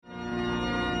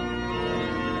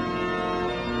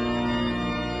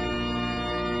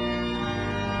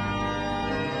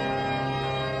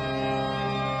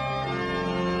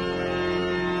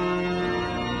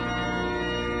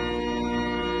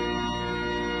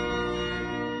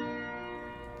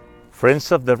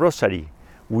Friends of the Rosary,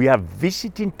 we are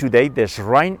visiting today the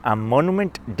shrine and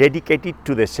monument dedicated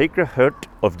to the Sacred Heart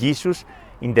of Jesus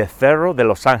in the Cerro de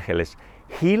Los Ángeles,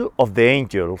 Hill of the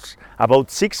Angels, about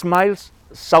 6 miles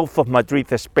south of Madrid,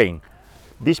 Spain.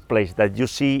 This place that you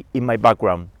see in my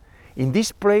background. In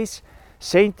this place,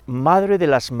 Saint Madre de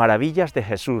las Maravillas de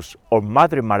Jesús, or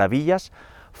Madre Maravillas,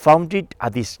 founded a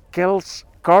Descalz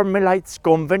Carmelites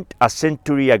convent a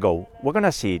century ago. We're going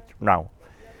to see it now.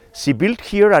 She built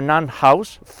here a nun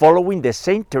house following the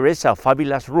Saint Teresa of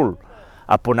Avila's rule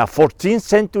upon a 14th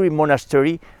century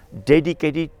monastery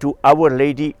dedicated to Our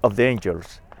Lady of the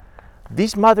Angels.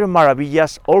 This Madre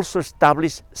Maravillas also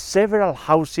established several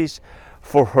houses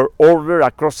for her order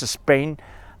across Spain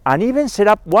and even set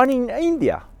up one in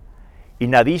India.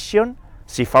 In addition,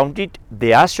 she founded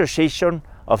the Association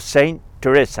of Saint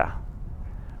Teresa.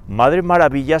 Madre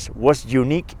Maravillas was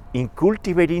unique in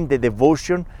cultivating the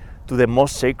devotion to the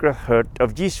most Sacred Heart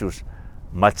of Jesus,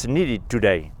 much needed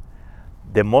today.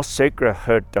 The most Sacred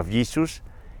Heart of Jesus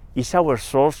is our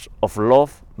source of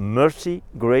love, mercy,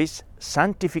 grace,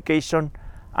 sanctification,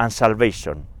 and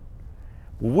salvation.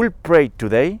 We will pray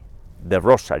today the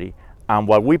Rosary, and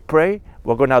while we pray,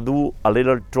 we're going to do a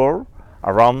little tour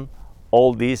around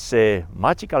all this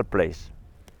magical place.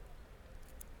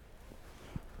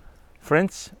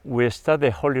 Friends, we start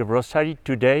the Holy Rosary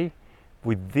today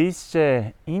with this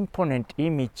imponent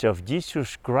image of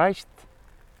Jesus Christ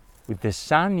with the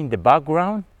sun in the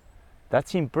background.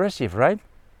 That's impressive, right?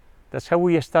 That's how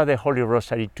we start the Holy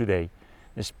Rosary today.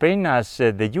 Spain, as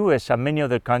the US and many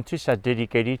other countries, are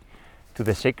dedicated to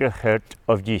the Sacred Heart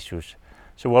of Jesus.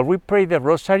 So while we pray the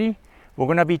Rosary, we're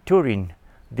going to be touring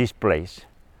this place.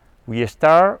 We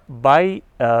start by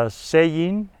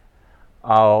translating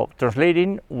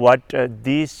what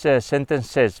this sentence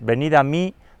says. Venid a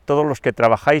mí todos los que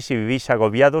trabajáis y vivís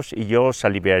agobiados y yo os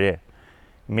aliviaré.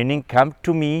 Meaning, come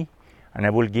to me and I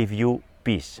will give you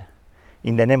peace.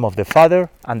 In the name of the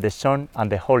Father, and the Son,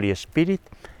 and the Holy Spirit.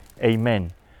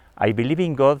 Amen. I believe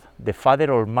in God, the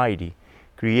Father Almighty,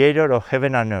 creator of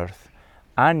heaven and earth,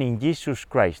 and in Jesus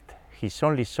Christ, his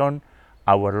only Son,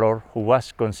 our Lord, who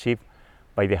was conceived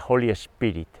by the Holy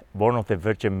Spirit, born of the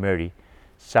Virgin Mary,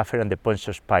 suffered under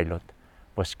Pontius Pilate,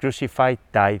 was crucified,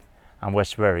 died, and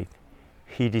was buried.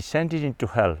 He descended into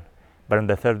hell, but on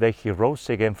the third day he rose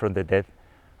again from the dead,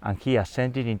 and he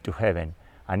ascended into heaven,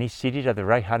 and is seated at the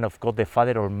right hand of God the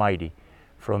Father Almighty.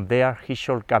 From there he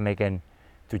shall come again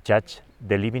to judge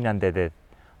the living and the dead.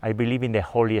 I believe in the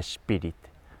Holy Spirit,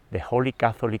 the Holy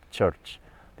Catholic Church,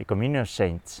 the communion of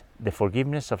saints, the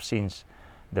forgiveness of sins,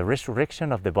 the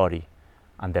resurrection of the body,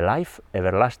 and the life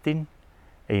everlasting.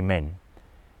 Amen.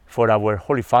 For our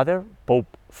Holy Father,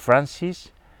 Pope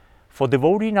Francis, for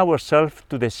devoting ourselves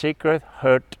to the Sacred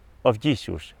Heart of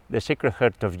Jesus. The Sacred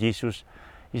Heart of Jesus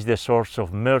is the source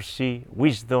of mercy,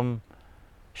 wisdom,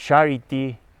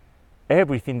 charity.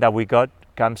 Everything that we got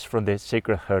comes from the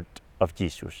Sacred Heart of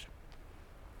Jesus.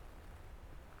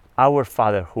 Our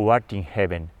Father, who art in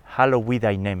heaven, hallowed be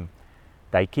thy name.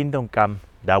 Thy kingdom come,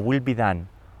 thy will be done,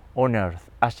 on earth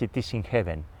as it is in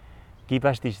heaven. Give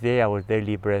us this day our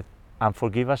daily bread, and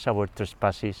forgive us our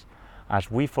trespasses, as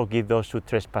we forgive those who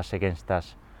trespass against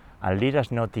us. And lead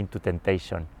us not into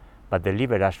temptation, but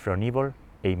deliver us from evil.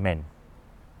 Amen.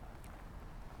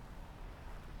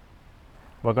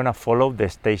 We're going to follow the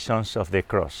stations of the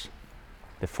cross,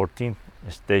 the 14th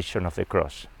station of the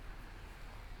cross.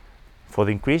 For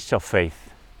the increase of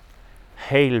faith,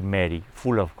 Hail Mary,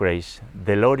 full of grace,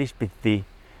 the Lord is with thee.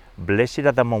 Blessed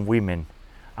art thou among women,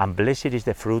 and blessed is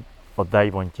the fruit of thy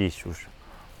womb, Jesus.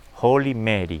 Holy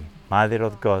Mary, Mother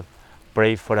of God,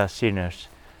 pray for us sinners,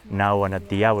 now and at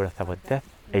the hour of our death.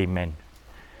 Amen.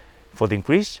 For the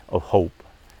increase of hope,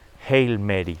 Hail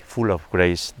Mary, full of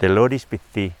grace, the Lord is with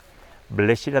thee.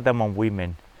 Blessed art thou among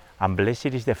women, and blessed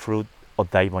is the fruit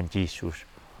of thy womb, Jesus.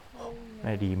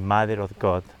 Mary, Mother of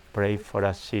God, pray for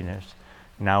us sinners,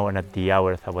 now and at the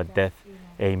hour of our death.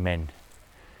 Amen.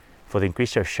 For the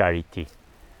increase of charity,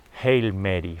 Hail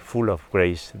Mary, full of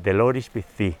grace, the Lord is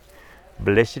with thee.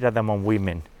 Blessed art thou among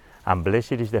women, and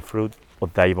blessed is the fruit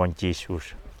of thy womb,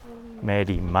 Jesus.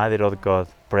 Mary, Mother of God,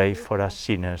 pray for us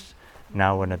sinners,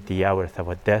 now and at the hour of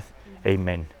our death.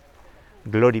 Amen.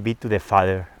 Glory be to the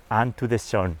Father, and to the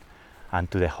Son, and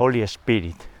to the Holy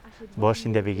Spirit, was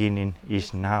in the beginning,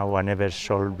 is now, and ever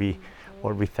shall be,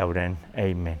 world without end.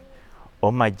 Amen.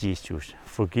 O my Jesus,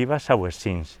 forgive us our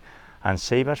sins, and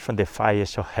save us from the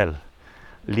fires of hell.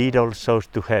 Lead all souls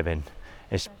to heaven,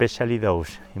 especially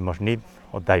those in most need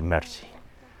of thy mercy.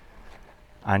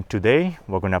 And today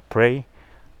we're going to pray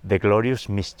the glorious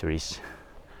mysteries.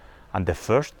 And the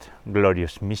first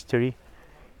glorious mystery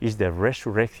is the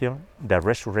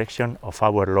resurrection of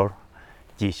our Lord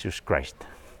Jesus Christ.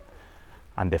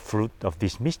 And the fruit of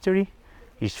this mystery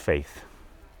is faith.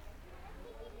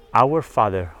 Our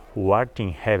Father, who art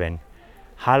in heaven,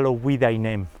 hallowed be thy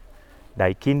name.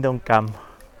 Thy kingdom come,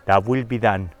 thy will be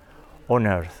done, on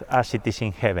earth as it is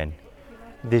in heaven.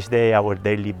 This day our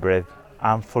daily bread,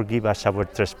 and forgive us our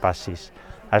trespasses,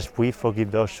 as we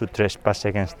forgive those who trespass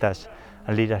against us.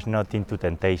 And lead us not into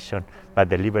temptation, but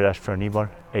deliver us from evil.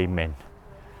 Amen.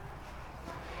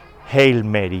 Hail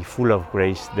Mary, full of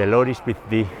grace, the Lord is with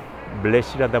thee.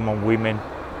 Blessed art thou among women,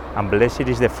 and blessed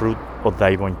is the fruit of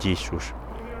thy womb, Jesus.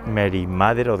 Mary,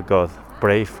 Mother of God,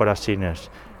 pray for us sinners,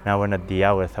 now and at the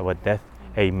hour of our death.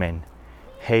 Amen.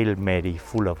 Hail Mary,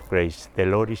 full of grace, the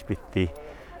Lord is with thee.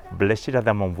 Blessed art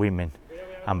thou among women,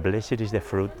 and blessed is the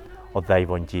fruit of thy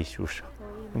womb, Jesus.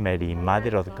 Mary,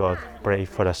 Mother of God, pray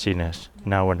for us sinners,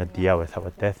 now and at the hour of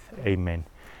our death. Amen.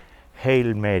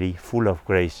 Hail Mary, full of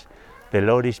grace, the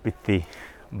Lord is with thee.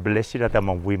 Blessed art thou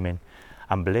among women,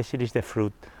 and blessed is the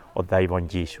fruit of thy womb,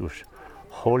 Jesus.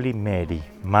 Holy Mary,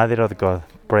 Mother of God,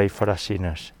 pray for us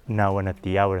sinners, now and at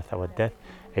the hour of our death.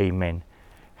 Amen.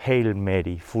 Hail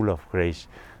Mary, full of grace,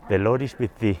 the Lord is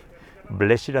with thee.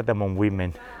 Blessed art thou among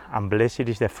women, and blessed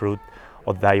is the fruit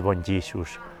of thy womb,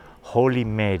 Jesus. Holy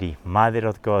Mary, Mother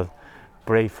of God,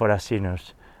 pray for us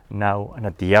sinners, now and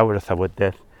at the hour of our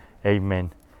death.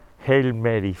 Amen. Hail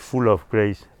Mary, full of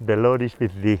grace, the Lord is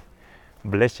with thee.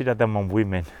 Blessed art thou among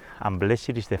women, and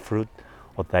blessed is the fruit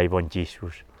of thy womb,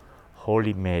 Jesus.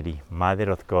 Holy Mary, Mother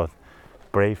of God,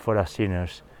 pray for us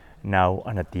sinners, now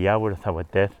and at the hour of our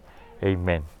death.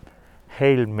 Amen.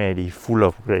 Hail Mary, full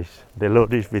of grace, the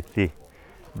Lord is with thee.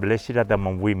 Blessed art thou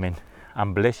among women,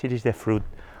 and blessed is the fruit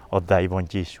of thy womb,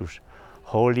 Jesus.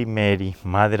 Holy Mary,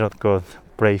 Mother of God,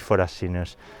 pray for us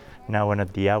sinners, now and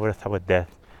at the hour of our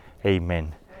death.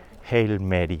 Amen. Hail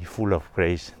Mary, full of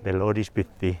grace, the Lord is with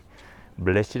thee.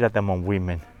 Blessed art thou among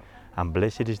women, and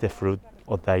blessed is the fruit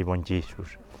of thy womb,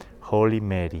 Jesus. Holy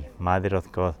Mary, Mother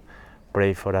of God,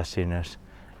 pray for us sinners,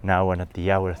 now and at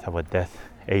the hour of our death.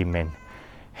 Amen.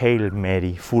 Hail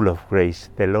Mary, full of grace,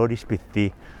 the Lord is with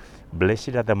thee.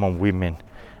 Blessed art thou among women,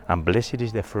 and blessed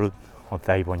is the fruit of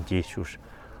thy womb, Jesus.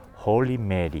 Holy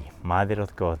Mary, Mother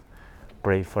of God,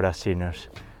 pray for us sinners,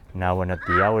 now and at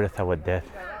the hour of our death.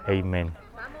 Amen.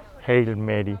 Hail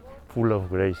Mary, full of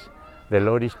grace, the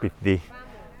Lord is with thee.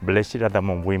 Blessed art thou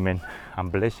among women,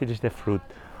 and blessed is the fruit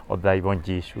of thy womb,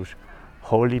 Jesus.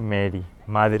 Holy Mary,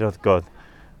 Mother of God,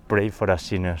 pray for us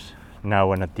sinners,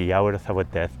 now and at the hour of our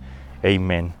death.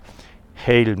 Amen.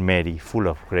 Hail Mary, full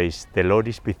of grace, the Lord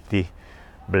is with thee.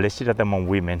 Blessed art thou among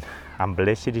women, and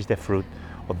blessed is the fruit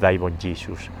of thy womb,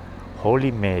 Jesus.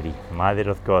 Holy Mary, Mother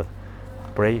of God,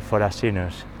 pray for us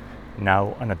sinners,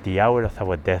 now and at the hour of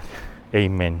our death.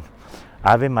 Amen.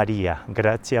 Ave Maria,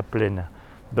 gratia plena,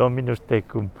 Dominus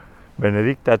tecum,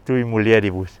 benedicta tui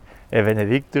mulieribus, et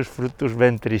benedictus fructus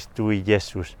ventris tui,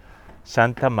 Iesus.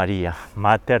 Santa Maria,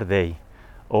 Mater Dei,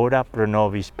 ora pro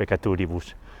nobis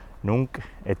peccatoribus, nunc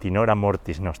et in hora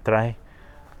mortis nostrae.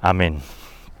 Amen.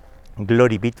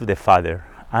 Glory be to the Father,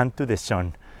 and to the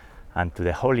Son, and to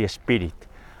the Holy Spirit,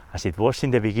 as it was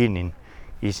in the beginning,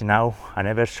 is now, and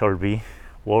ever shall be,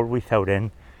 world without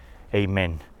end.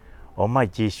 Amen. O my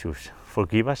Jesus,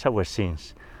 forgive us our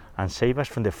sins, and save us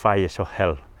from the fires of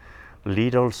hell.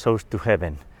 Lead all souls to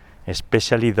heaven,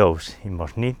 especially those in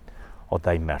most need of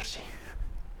thy mercy.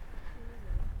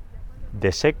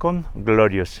 The second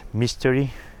glorious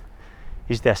mystery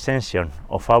is the ascension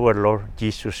of our Lord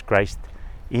Jesus Christ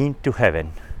into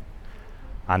heaven.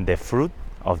 And the fruit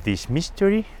of this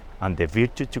mystery and the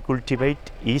virtue to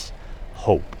cultivate is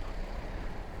hope.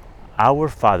 Our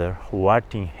Father, who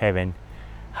art in heaven,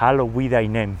 hallowed be thy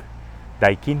name.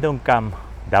 Thy kingdom come,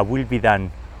 thy will be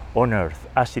done, on earth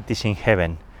as it is in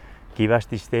heaven. Give us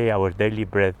this day our daily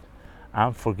bread,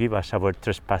 and forgive us our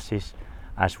trespasses,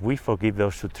 as we forgive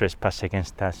those who trespass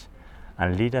against us.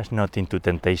 And lead us not into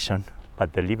temptation,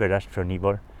 but deliver us from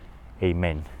evil.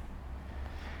 Amen.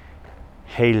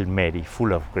 Hail Mary,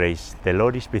 full of grace, the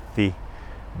Lord is with thee.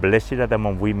 Blessed art thou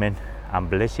among women, and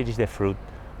blessed is the fruit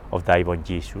of thy womb,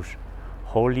 Jesus.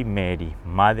 Holy Mary,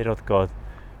 Mother of God,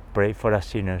 pray for us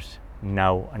sinners,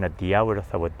 now and at the hour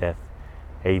of our death.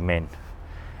 Amen.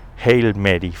 Hail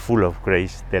Mary, full of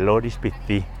grace, the Lord is with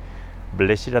thee.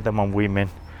 Blessed art thou among women,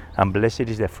 and blessed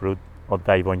is the fruit of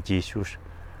thy womb, Jesus.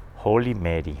 Holy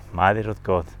Mary, Mother of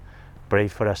God, pray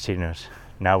for us sinners,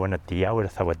 now and at the hour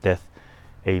of our death.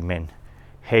 Amen.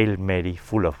 Hail Mary,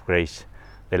 full of grace,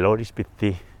 the Lord is with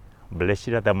thee. Blessed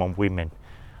art thou among women,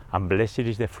 and blessed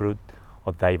is the fruit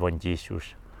of thy womb,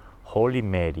 Jesus. Holy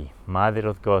Mary, Mother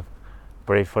of God,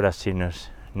 pray for us sinners,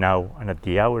 now and at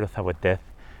the hour of our death.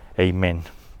 Amen.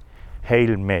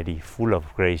 Hail Mary, full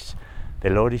of grace, the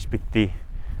Lord is with thee.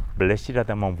 Blessed art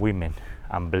among women,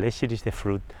 and blessed is the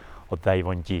fruit of thy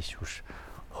womb, Jesus.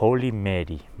 Holy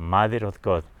Mary, Mother of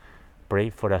God, pray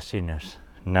for us sinners,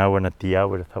 now and at the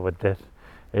hour of our death.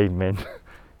 Amen.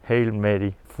 Hail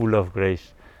Mary, full of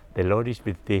grace, the Lord is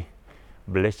with thee.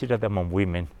 Blessed art among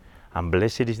women, and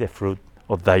blessed is the fruit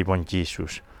of thy womb,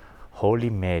 Jesus. Holy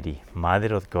Mary,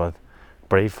 Mother of God,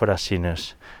 pray for us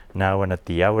sinners, now and at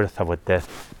the hour of our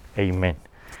death. Amen.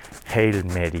 Hail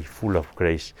Mary, full of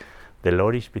grace, the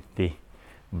Lord is with thee.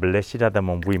 Blessed art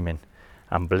among women,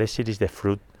 and blessed is the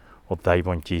fruit of thy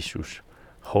womb, Jesus.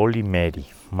 Holy Mary,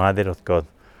 Mother of God,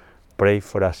 pray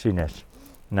for us sinners,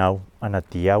 now and at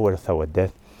the hour of our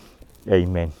death.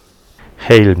 Amen.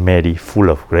 Hail Mary, full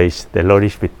of grace, the Lord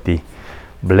is with thee.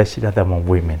 Blessed art among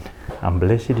women, and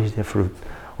blessed is the fruit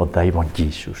of thy womb,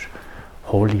 Jesus.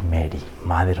 Holy Mary,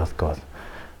 Mother of God,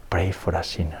 pray for us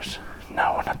sinners,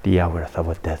 now and at the hour of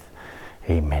our death.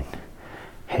 Amen.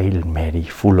 Hail Mary,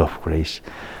 full of grace,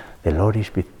 the Lord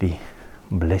is with thee.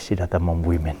 Blessed art among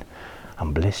women,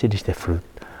 and blessed is the fruit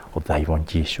of thy womb,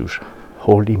 Jesus.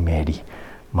 Holy Mary,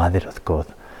 Mother of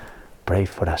God, pray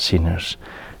for us sinners,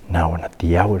 now and at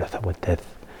the hour of our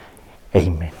death.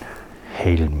 Amen.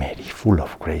 Hail Mary, full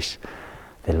of grace,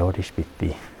 the Lord is with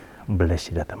thee.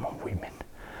 Blessed art among women,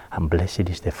 and blessed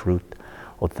is the fruit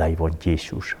of thy womb,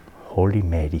 Jesus. Holy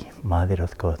Mary, Mother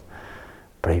of God,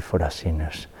 pray for us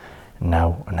sinners,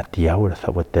 now and at the hour of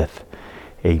our death.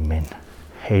 Amen.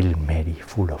 Hail Mary,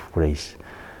 full of grace,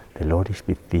 the Lord is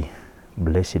with thee.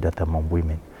 Blessed art among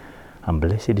women, and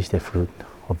blessed is the fruit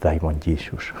of thy womb,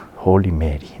 Jesus. Holy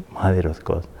Mary, Mother of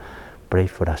God, pray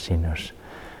for us sinners,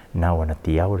 now and at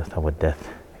the hour of our death.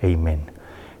 Amen.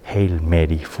 Hail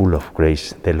Mary, full of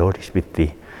grace, the Lord is with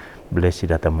thee.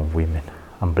 Blessed art among women,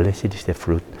 and blessed is the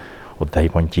fruit of thy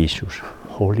womb, Jesus.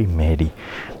 Holy Mary,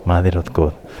 Mother of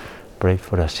God, pray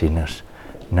for us sinners,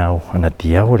 now and at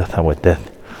the hour of our death.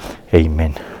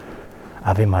 Amen.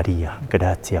 Ave Maria,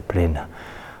 gratia plena,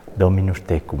 Dominus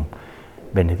tecum,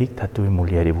 benedicta tui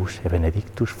mulieribus, et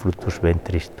benedictus fructus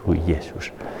ventris tui,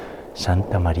 Iesus.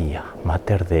 Santa Maria,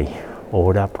 Mater Dei,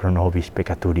 ora pro nobis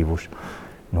peccatoribus,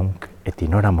 nunc et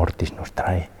in hora mortis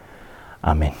nostrae.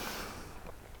 Amen.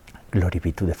 Glory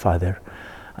be to the Father,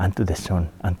 and to the Son,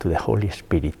 and to the Holy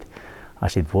Spirit,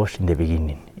 as it was in the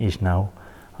beginning, is now,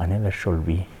 and ever shall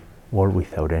be, world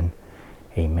without end.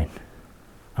 Amen.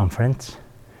 And friends,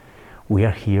 we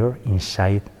are here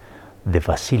inside the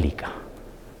Basilica.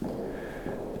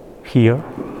 Here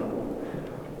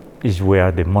is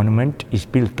where the monument is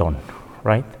built on,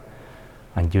 right?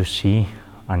 And you see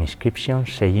an inscription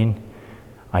saying,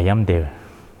 I am the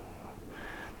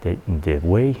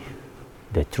way,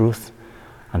 the truth,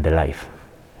 and the life.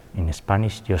 In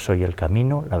Spanish, yo soy el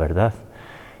camino, la verdad,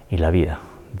 y la vida.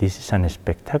 This is a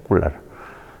spectacular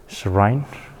shrine,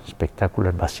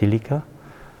 spectacular basilica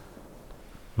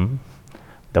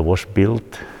that was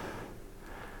built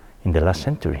in the last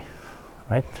century,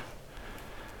 right?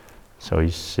 So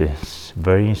it's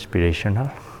very inspirational.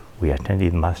 We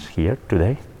attended Mass here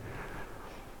today,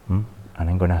 and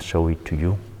I'm going to show it to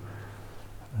you,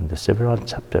 the several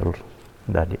chapters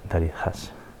that it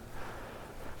has.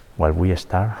 While we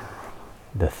start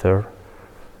the third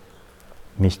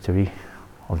mystery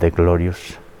of the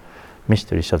glorious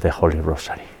mysteries of the Holy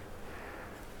Rosary.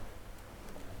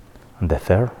 And the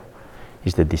third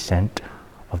is the descent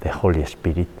of the Holy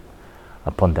Spirit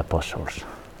upon the apostles.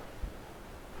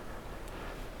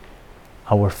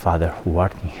 Our Father, who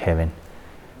art in heaven,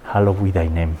 hallowed be thy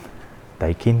name.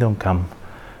 Thy kingdom come,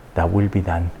 thy will be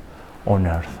done, on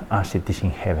earth as it is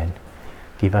in heaven.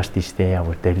 Give us this day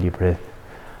our daily bread,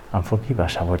 and forgive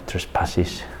us our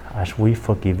trespasses, as we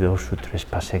forgive those who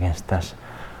trespass against us.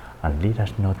 And lead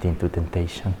us not into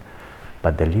temptation,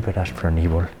 but deliver us from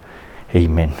evil.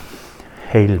 Amen.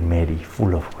 Hail Mary,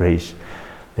 full of grace,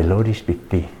 the Lord is with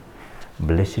thee.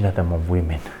 Blessed art among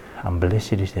women, and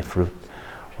blessed is the fruit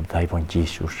of thy womb,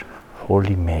 Jesus.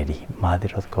 Holy Mary, Mother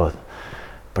of God,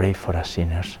 pray for us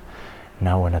sinners,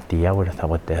 now and at the hour of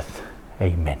our death.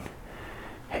 Amen.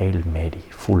 Hail Mary,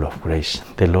 full of grace,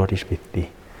 the Lord is with thee.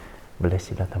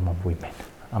 Blessed art among women,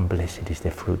 and blessed is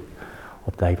the fruit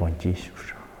of thy womb, Jesus.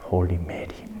 Holy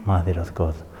Mary, Mother of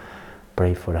God,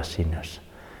 pray for us sinners,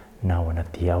 now and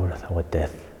at the hour of our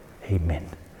death. Amen.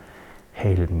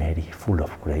 Hail Mary, full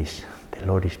of grace, the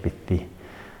Lord is with thee.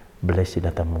 Blessed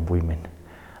art among women,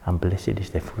 and blessed is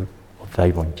the fruit of thy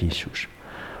womb, Jesus.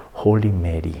 Holy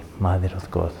Mary, Mother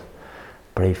of God,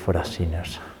 pray for us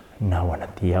sinners, now and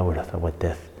at the hour of our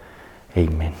death.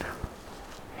 Amen.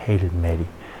 Hail Mary,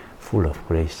 full of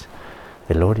grace,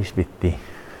 The Lord is with thee.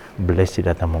 Blessed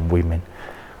art among women,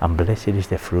 and blessed is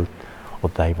the fruit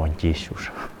of thy womb, Jesus.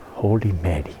 Holy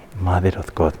Mary, Mother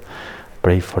of God,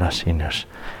 pray for us sinners,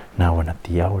 now and at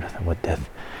the hour of our death.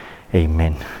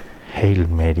 Amen. Hail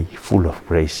Mary, full of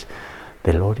grace,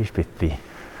 the Lord is with thee.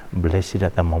 Blessed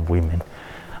art among women,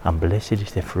 and blessed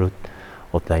is the fruit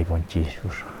of thy womb,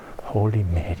 Jesus. Holy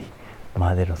Mary,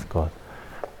 Mother of God,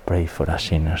 pray for us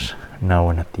sinners, now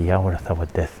and at the hour of our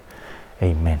death.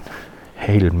 Amen.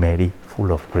 Hail Mary,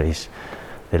 full of grace,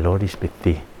 the Lord is with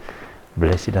thee.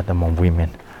 Blessed art among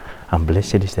women, and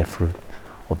blessed is the fruit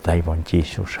of thy womb,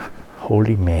 Jesus.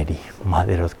 Holy Mary,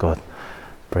 Mother of God,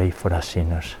 pray for us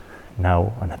sinners,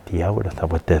 now and at the hour of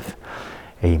our death.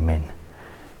 Amen.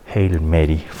 Hail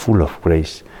Mary, full of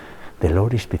grace, the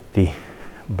Lord is with thee.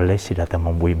 Blessed art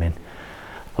among women,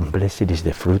 and blessed is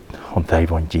the fruit of thy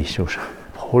womb, Jesus.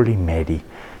 Holy Mary,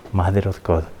 Mother of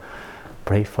God,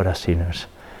 pray for us sinners,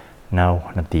 now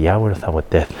and at the hour of our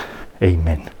death.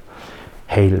 Amen.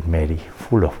 Hail Mary,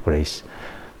 full of grace,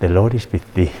 the Lord is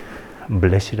with thee.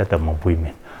 Blessed art among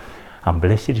women, and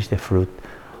blessed is the fruit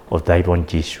of thy womb,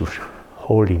 Jesus.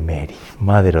 Holy Mary,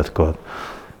 Mother of God,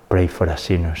 pray for us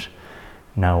sinners,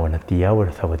 now and at the hour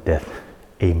of our death.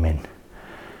 Amen.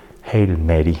 Hail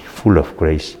Mary, full of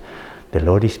grace, the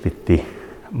Lord is with thee.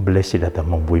 Blessed art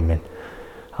among women,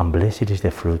 and blessed is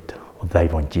the fruit of thy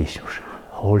womb, Jesus.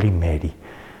 Holy Mary,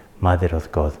 Mother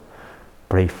of God,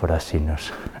 pray for us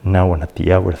sinners, now and at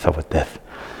the hour of our death.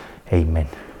 Amen.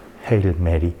 Hail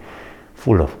Mary,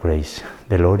 full of grace,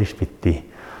 the Lord is with thee.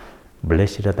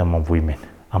 Blessed art among women,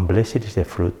 and blessed is the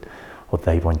fruit of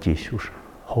thy womb, Jesus.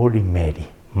 Holy Mary,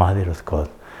 Mother of God,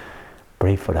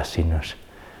 pray for us sinners,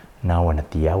 now and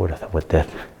at the hour of our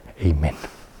death. Amen.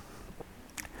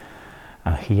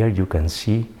 And here you can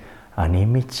see an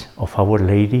image of Our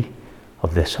Lady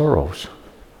of the Sorrows.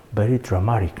 Very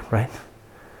dramatic, right?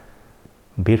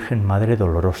 Virgen Madre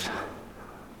Dolorosa,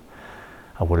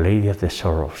 Our Lady of the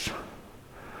Sorrows,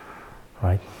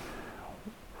 right?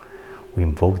 We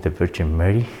invoke the Virgin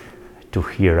Mary to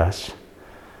hear us,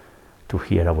 to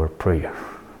hear our prayer.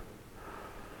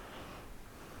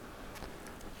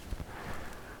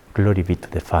 Glory be to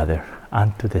the Father,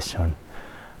 and to the Son,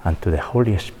 and to the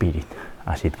Holy Spirit,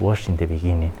 as it was in the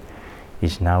beginning,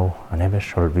 is now, and ever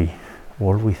shall be,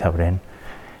 world without end.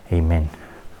 Amen.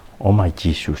 O my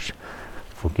Jesus,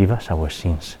 forgive us our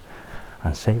sins,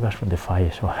 and save us from the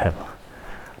fires of hell.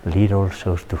 Lead all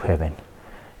souls to heaven,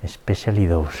 especially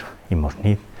those in most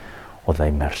need of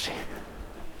thy mercy.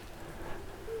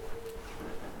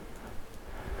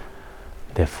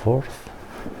 The fourth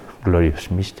glorious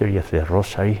mystery of the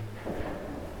Rosary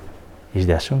is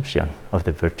the Assumption of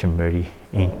the Virgin Mary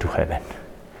into heaven.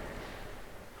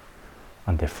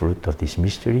 And the fruit of this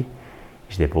mystery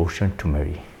is devotion to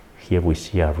Mary. Here we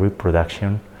see a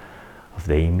reproduction of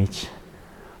the image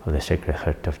of the Sacred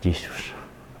Heart of Jesus,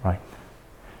 right?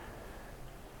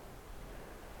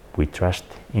 We trust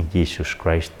in Jesus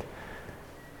Christ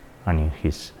and in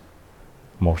his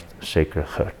most sacred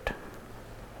heart.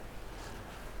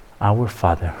 Our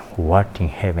Father, who art in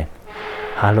heaven,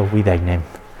 hallowed be thy name.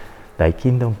 Thy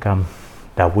kingdom come,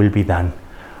 thy will be done,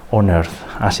 on earth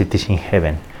as it is in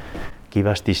heaven. Give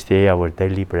us this day our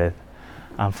daily bread,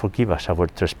 and forgive us our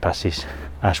trespasses,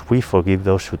 as we forgive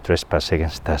those who trespass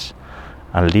against us.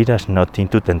 And lead us not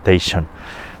into temptation,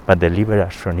 but deliver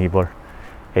us from evil.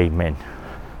 Amen.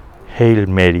 Hail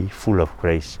Mary, full of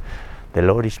grace, the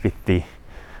Lord is with thee.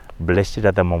 Blessed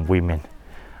art among women,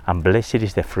 and blessed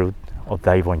is the fruit of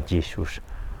thy womb, Jesus.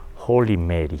 Holy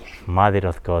Mary, Mother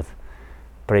of God,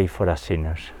 pray for us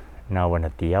sinners, now and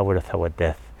at the hour of our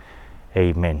death.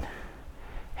 Amen.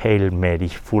 Hail Mary,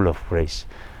 full of grace,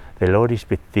 the Lord is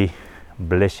with thee.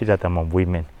 Blessed art among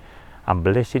women, and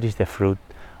blessed is the fruit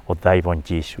of thy womb,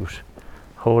 Jesus.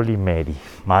 Holy Mary,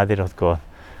 Mother of God,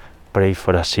 pray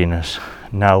for us sinners,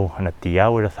 now and at the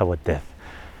hour of our death.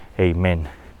 Amen.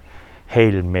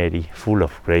 Hail Mary, full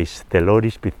of grace, the Lord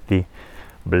is with thee.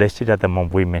 Blessed art among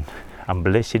women, and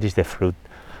blessed is the fruit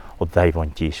of thy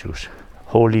womb, Jesus.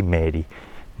 Holy Mary,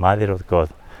 Mother of God,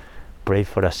 pray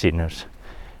for us sinners,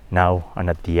 now and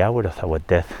at the hour of our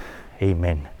death.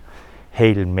 Amen.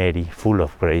 Hail Mary, full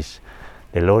of grace,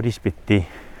 the Lord is with thee.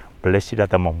 Blessed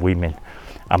art among women,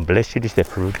 and blessed is the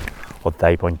fruit of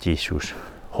thy womb, Jesus.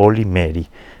 Holy Mary,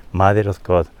 Mother of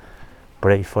God,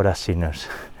 pray for us sinners,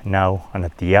 now and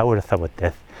at the hour of our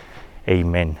death.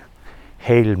 Amen.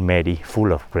 Hail Mary,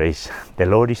 full of grace, the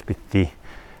Lord is with thee.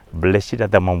 Blessed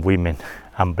art among women,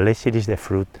 and blessed is the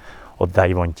fruit of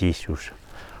thy womb, Jesus.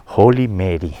 Holy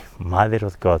Mary, Mother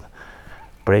of God,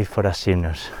 pray for us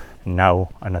sinners, now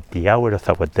and at the hour of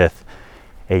our death.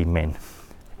 Amen.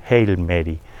 Hail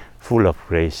Mary, full of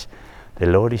grace, the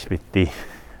Lord is with thee.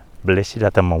 Blessed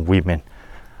art among women,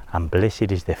 and blessed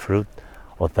is the fruit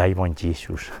of thy womb,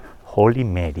 Jesus. Holy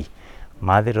Mary,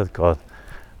 Mother of God,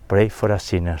 pray for us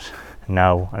sinners,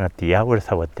 now and at the hour of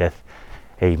our death.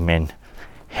 Amen.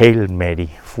 Hail Mary,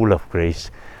 full of grace,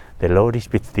 the Lord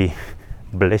is with thee.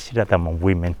 Blessed art among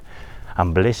women,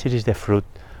 and blessed is the fruit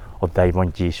of thy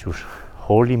womb, Jesus.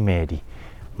 Holy Mary,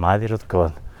 Mother of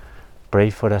God,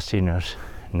 pray for us sinners,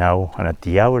 now and at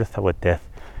the hour of our death.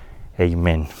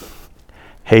 Amen.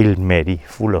 Hail Mary,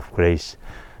 full of grace,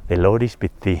 the Lord is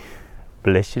with thee.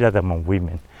 Blessed art among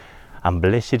women, and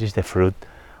blessed is the fruit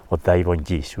of thy womb,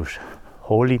 Jesus.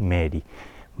 Holy Mary,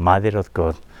 Mother of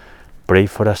God, pray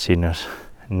for us sinners,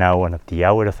 now and at the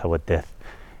hour of our death.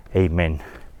 Amen.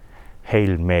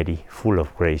 Hail Mary, full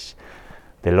of grace,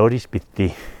 the Lord is with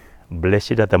thee.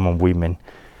 Blessed art among women,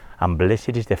 and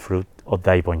blessed is the fruit of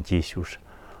thy womb, Jesus.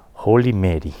 Holy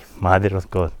Mary, Mother of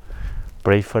God,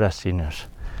 pray for us sinners,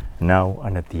 now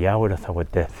and at the hour of our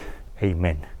death.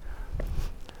 Amen.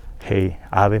 Hey,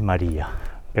 Ave Maria,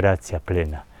 gratia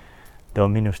plena,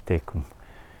 Dominus tecum,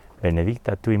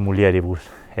 benedicta tui mulieribus,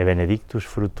 et benedictus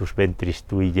fructus ventris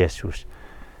tui, Iesus.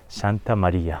 Santa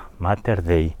Maria, Mater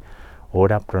Dei,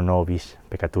 ora pro nobis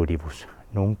peccatoribus,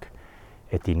 nunc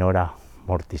et in hora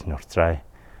mortis nostrae.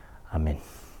 Amen.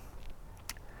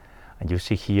 And you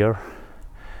see here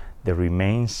the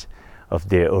remains of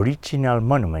the original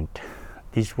monument.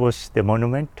 This was the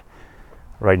monument.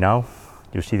 Right now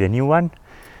you see the new one,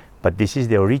 but this is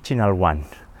the original one.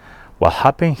 What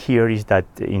happened here is that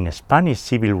in the Spanish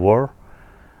Civil War,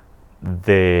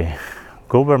 the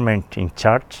government in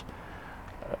charge,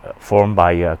 formed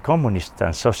by communists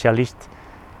and socialists,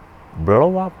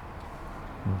 blew up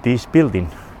this building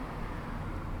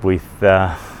with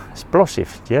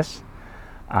explosives, yes?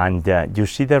 And you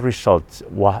see the results.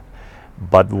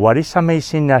 But what is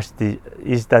amazing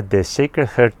is that the Sacred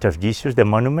Heart of Jesus, the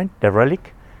monument, the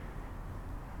relic,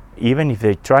 even if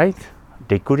they tried,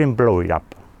 they couldn't blow it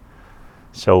up.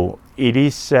 So it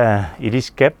is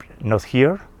kept, not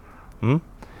here.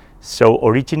 So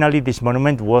originally this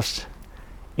monument was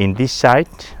in this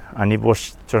site, and it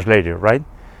was translated, right?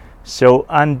 So,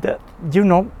 and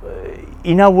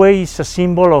in a way, it's a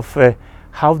symbol of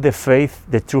how the faith,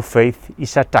 the true faith,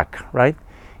 is attacked, right?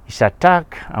 It's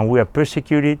attacked, and we are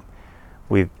persecuted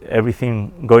with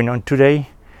everything going on today.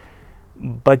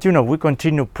 But we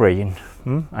continue praying,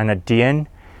 and at the end,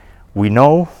 we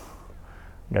know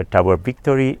that our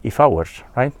victory is ours,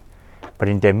 right? But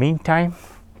in the meantime,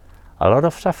 a lot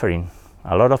of suffering,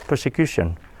 a lot of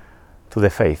persecution to the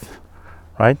faith,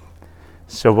 right?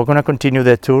 So we're going to continue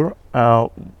the tour.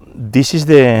 This is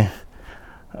the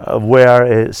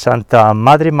where Santa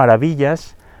Madre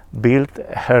Maravillas built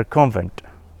her convent,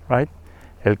 right?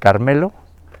 El Carmelo.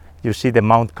 You see the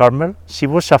Mount Carmel. She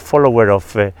was a follower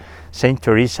of Saint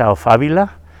Teresa of Avila,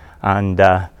 and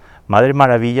Madre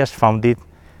Maravillas founded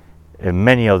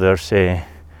many others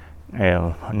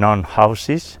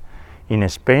non-houses in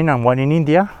Spain and one in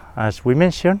India, as we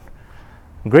mentioned.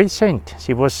 Great saint.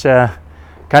 She was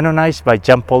canonized by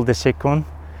John Paul II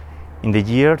in the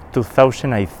year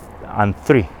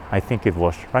 2003, I think it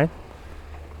was, right?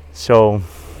 So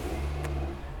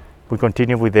we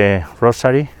continue with the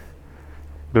Rosary.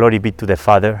 Glory be to the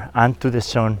Father, and to the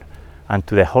Son, and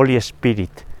to the Holy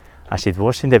Spirit, as it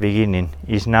was in the beginning,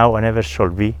 is now, and ever shall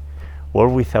be,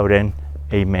 world without end.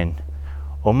 Amen.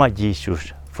 O my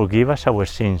Jesus, forgive us our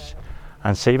sins,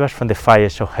 and save us from the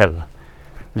fires of hell.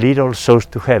 Lead all souls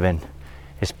to heaven,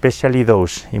 especially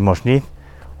those in most need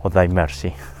of thy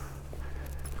mercy.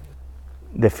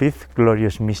 The fifth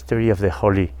glorious mystery of the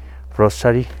Holy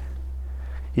Rosary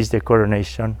is the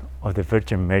coronation of the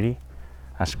Virgin Mary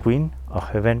as Queen of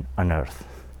heaven and earth.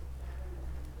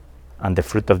 And the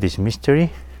fruit of this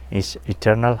mystery is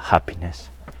eternal happiness.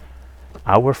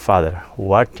 Our Father,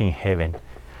 who art in heaven,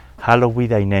 hallowed be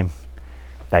thy name.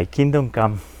 Thy kingdom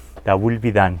come, thy will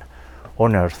be done,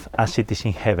 on earth as it is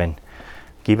in heaven.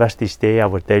 Give us this day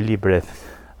our daily bread,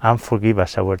 and forgive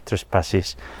us our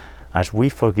trespasses, as we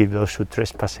forgive those who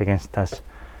trespass against us.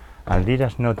 And lead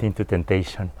us not into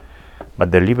temptation, but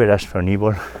deliver us from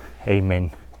evil.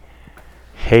 Amen.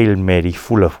 Hail Mary,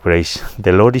 full of grace,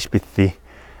 the Lord is with thee.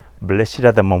 Blessed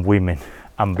art among women,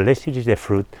 and blessed is the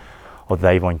fruit of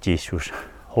thy womb, Jesus.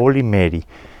 Holy Mary,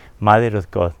 Mother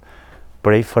of God,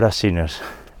 pray for us sinners,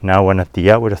 now and at the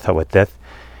hour of our death.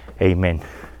 Amen.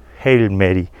 Hail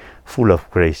Mary, full of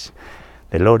grace,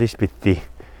 the Lord is with thee.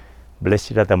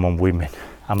 Blessed art among women,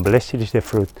 and blessed is the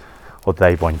fruit of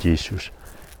thy womb, Jesus.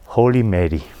 Holy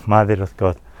Mary, Mother of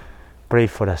God, pray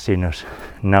for us sinners,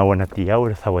 now and at the hour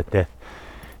of our death.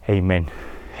 Amen.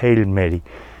 Hail Mary,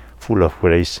 full of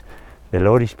grace, the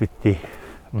Lord is with thee.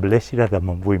 Blessed art thou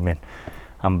among women,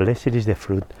 and blessed is the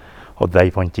fruit of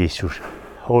thy womb, Jesus.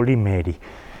 Holy Mary,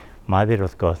 Mother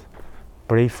of God,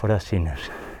 pray for us sinners,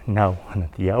 now and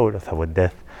at the hour of our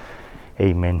death.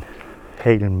 Amen.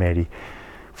 Hail Mary,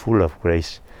 full of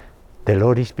grace, the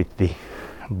Lord is with thee.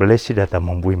 Blessed art thou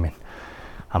among women,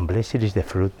 and blessed is the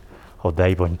fruit of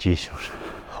thy womb, Jesus.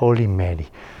 Holy Mary,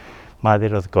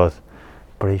 Mother of God,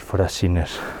 pray for us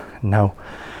sinners, now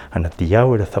and at the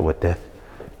hour of our death.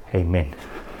 Amen.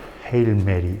 Hail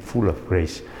Mary, full of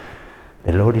grace,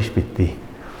 the Lord is with thee.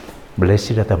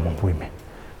 Blessed art thou among women,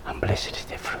 and blessed is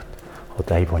the fruit of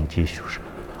thy womb, Jesus.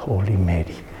 Holy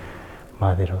Mary,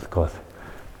 Mother of God,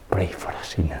 pray for us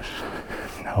sinners,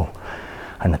 now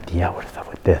and at the hour of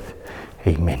our death.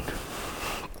 Amen.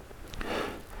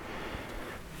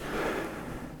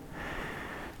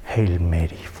 Hail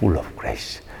Mary, full of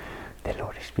grace, the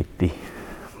Lord is with thee.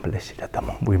 Blessed art thou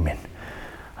among women,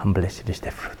 and blessed is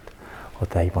the fruit of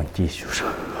thy womb, Jesus.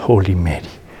 Holy Mary,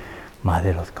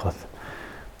 Mother of God,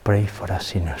 pray for us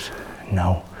sinners,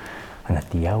 now and at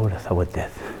the hour of our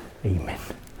death. Amen.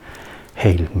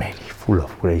 Hail Mary, full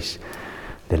of grace,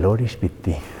 the Lord is with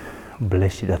thee.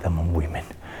 Blessed art thou among women,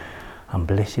 and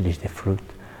blessed is the fruit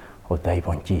of thy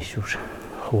womb, Jesus.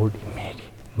 Holy Mary,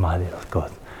 Mother of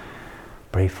God,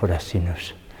 pray for us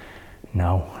sinners,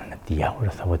 now and at the hour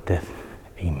of our death.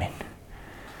 Amen.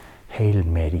 Hail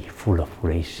Mary, full of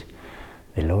grace,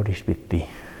 the Lord is with thee.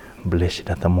 Blessed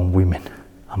art thou among women,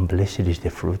 and blessed is the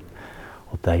fruit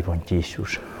of thy womb,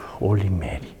 Jesus. Holy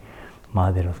Mary,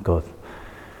 Mother of God,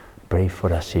 pray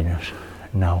for us sinners,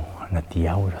 now and at the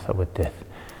hour of our death.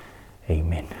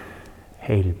 Amen.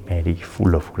 Hail Mary,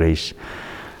 full of grace,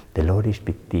 the Lord is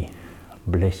with thee.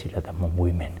 Blessed art thou among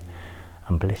women,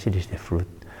 and blessed is the fruit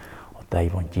of thy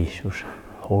womb, Jesus.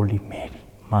 Holy Mary,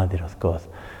 Mother of God,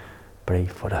 pray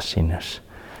for us sinners,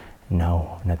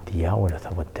 now and at the hour of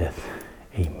our death.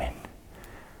 Amen.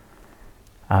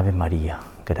 Ave Maria,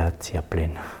 gratia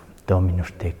plena,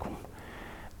 Dominus tecum,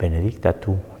 benedicta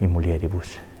tu in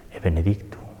mulieribus, et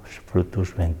benedictus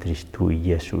fructus ventris tui,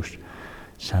 Iesus.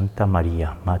 Santa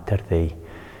Maria, Mater Dei,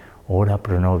 ora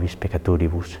pro nobis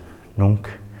peccatoribus, nunc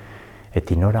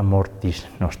et in hora mortis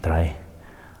nostrae.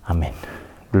 Amen.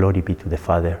 Glory be to the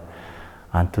Father,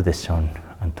 and to the Son,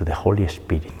 and to the Holy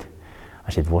Spirit,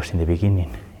 as it was in the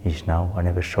beginning, is now, and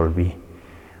ever shall be,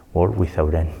 world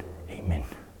without end. Amen.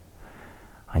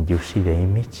 And you see the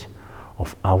image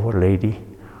of Our Lady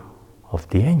of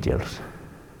the Angels.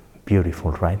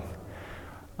 Beautiful, right?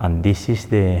 And this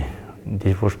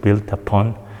was built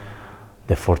upon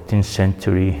the 14th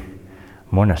century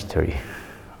monastery.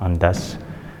 And that's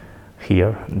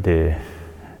here the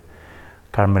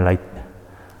Carmelite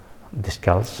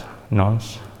Discalced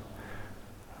nuns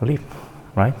live,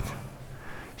 right?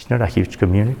 It's not a huge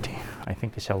community. I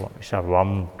think it's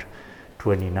around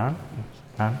 20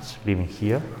 nuns living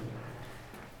here.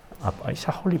 It's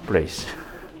a holy place.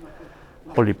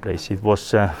 Holy place. It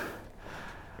was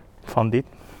founded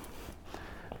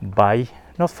by,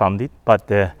 not founded,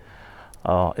 but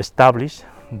established,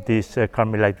 this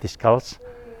Carmelite Discalced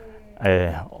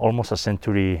almost a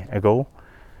century ago,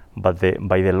 but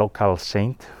by the local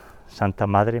saint, Santa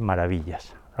Madre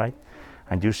Maravillas, right?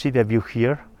 And you see the view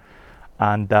here,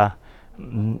 and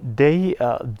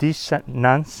these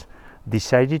nuns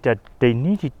decided that they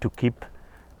needed to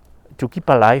keep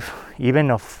alive,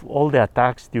 even of all the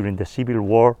attacks during the Civil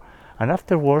War, and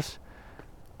afterwards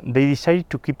they decided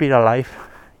to keep it alive,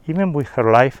 even with her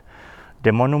life,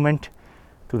 the monument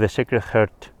to the Sacred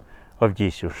Heart of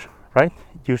Jesus, right?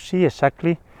 You see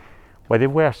exactly what they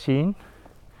were seeing.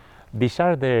 These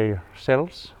are their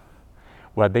cells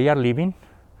where they are living,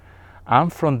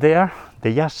 and from there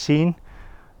they are seeing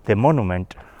the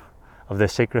monument of the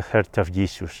Sacred Heart of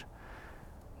Jesus.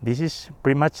 This is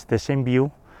pretty much the same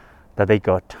view that they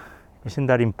got. Isn't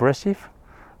that impressive,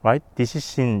 right? This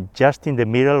is just in the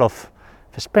middle of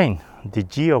Spain, the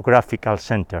geographical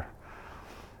center.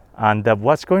 And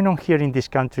what's going on here in this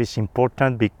country is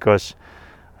important because,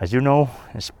 as you know,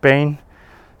 Spain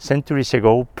centuries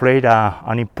ago played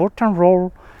an important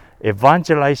role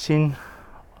evangelizing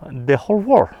the whole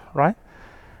world, right?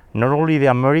 Not only the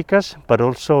Americas, but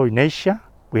also in Asia.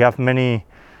 We have many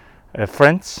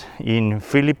friends in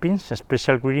Philippines, a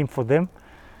special greeting for them.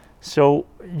 So,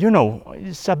 you know,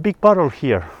 it's a big battle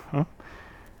here.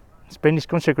 Spain is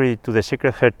consecrated to the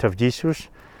Sacred Heart of Jesus,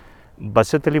 but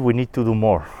certainly we need to do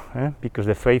more, because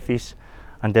the faith is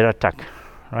under attack,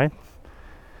 right?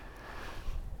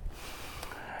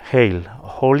 Hail,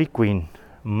 Holy Queen,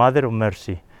 Mother of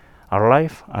Mercy, our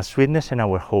life, our sweetness, and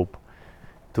our hope.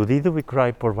 To thee do we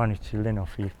cry, poor banished children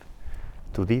of Eve.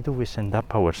 To thee do we send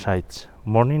up our sighs,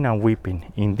 mourning and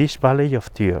weeping, in this valley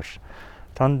of tears.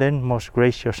 Turn then, most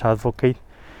gracious Advocate,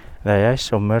 thy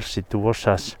eyes of mercy towards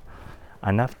us,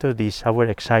 and after this our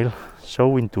exile,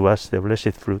 sow into us the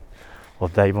blessed fruit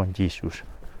of thy born Jesus.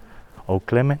 O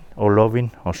clement, O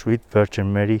loving, O sweet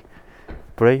Virgin Mary,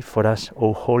 pray for us,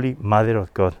 O Holy Mother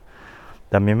of God,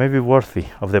 that we may be worthy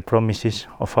of the promises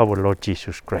of our Lord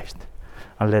Jesus Christ.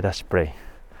 And let us pray.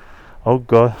 O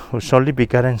God, whose only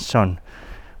begotten Son,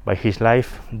 by his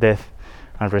life, death,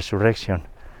 and resurrection,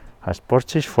 has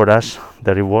purchased for us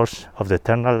the rewards of the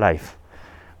eternal life,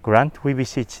 grant, we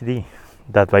beseech thee,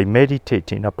 that by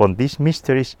meditating upon these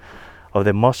mysteries of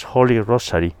the most holy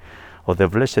Rosary of the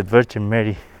Blessed Virgin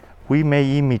Mary, we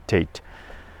may imitate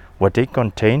what they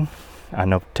contain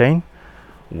and obtain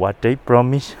what they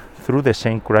promise, through the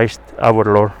same Christ our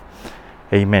Lord.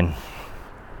 Amen.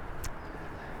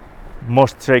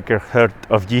 Most Sacred Heart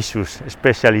of Jesus,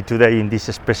 especially today in this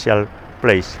special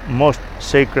place, most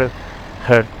Sacred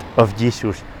Heart of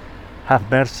Jesus, have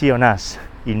mercy on us.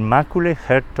 Immaculate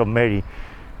Heart of Mary,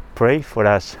 pray for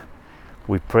us.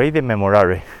 We pray the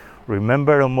Memorare.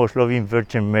 Remember, O most loving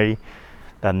Virgin Mary,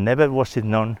 that never was it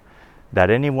known that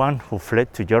anyone who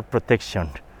fled to your protection,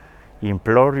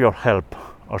 implored your help,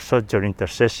 or sought your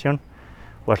intercession,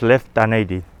 was left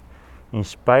unaided.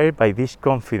 Inspired by this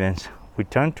confidence, we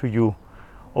turn to you,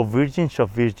 O Virgins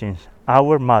of Virgins,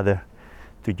 our Mother.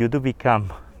 To you do we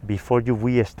come, before you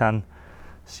we stand,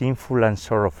 sinful and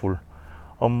sorrowful.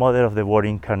 O Mother of the Word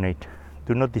incarnate,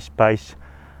 do not despise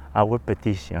our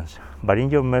petitions, but in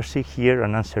your mercy hear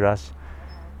and answer us.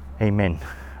 Amen.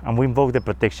 And we invoke the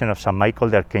protection of Saint Michael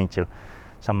the Archangel.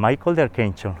 Saint Michael the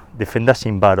Archangel, defend us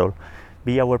in battle.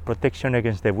 Be our protection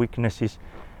against the weaknesses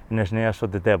and snares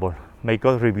of the devil. May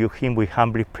God rebuke him, we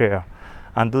humbly pray.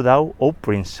 And do thou, O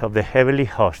Prince of the heavenly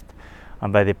host,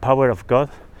 and by the power of God,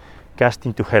 cast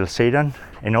into hell Satan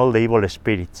and all the evil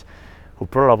spirits who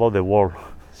prowl about the world,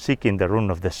 seeking the ruin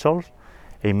of the souls.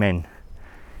 Amen.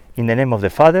 In the name of the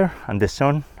Father, and the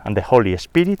Son, and the Holy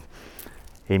Spirit.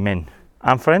 Amen.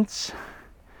 And friends,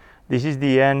 this is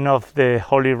the end of the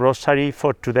Holy Rosary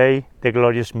for today, the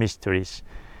glorious mysteries.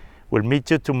 We'll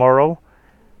meet you tomorrow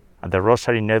at the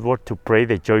Rosary Network to pray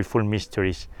the joyful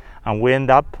mysteries. And we end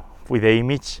up with the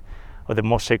image of the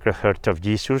Most Sacred Heart of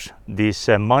Jesus, this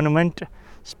monument,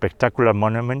 spectacular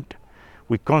monument.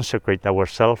 We consecrate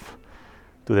ourselves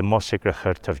to the Most Sacred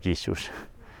Heart of Jesus.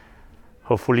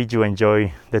 Hopefully you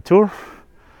enjoy the tour,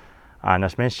 and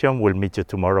as mentioned, we'll meet you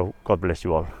tomorrow. God bless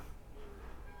you all.